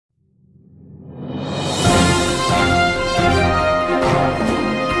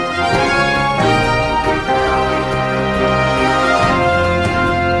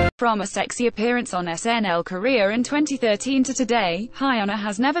From a sexy appearance on SNL Korea in 2013 to today, Hyuna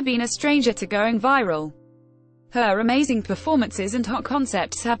has never been a stranger to going viral. Her amazing performances and hot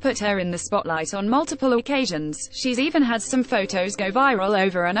concepts have put her in the spotlight on multiple occasions. She's even had some photos go viral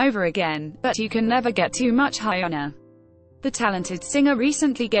over and over again, but you can never get too much Hyuna. The talented singer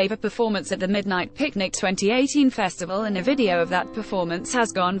recently gave a performance at the Midnight Picnic 2018 festival, and a video of that performance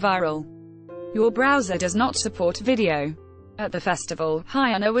has gone viral. Your browser does not support video. At the festival,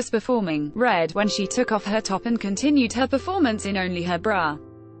 Hyuna was performing Red when she took off her top and continued her performance in only her bra.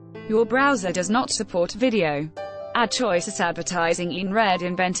 Your browser does not support video. Ad choices advertising in Red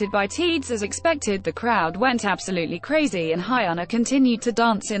invented by teens. As expected, the crowd went absolutely crazy, and Hyuna continued to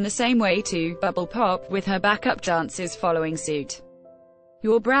dance in the same way to Bubble Pop, with her backup dancers following suit.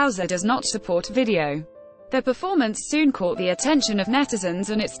 Your browser does not support video. The performance soon caught the attention of netizens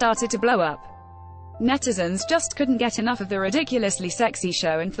and it started to blow up. Netizens just couldn't get enough of the ridiculously sexy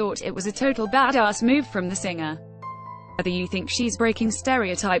show and thought it was a total badass move from the singer. Whether you think she's breaking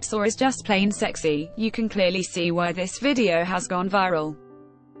stereotypes or is just plain sexy, you can clearly see why this video has gone viral.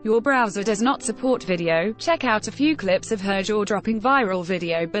 Your browser does not support video. Check out a few clips of her jaw-dropping viral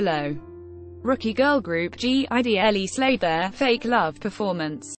video below. Rookie girl group GIDLE slayed their Fake Love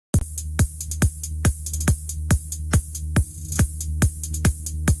performance.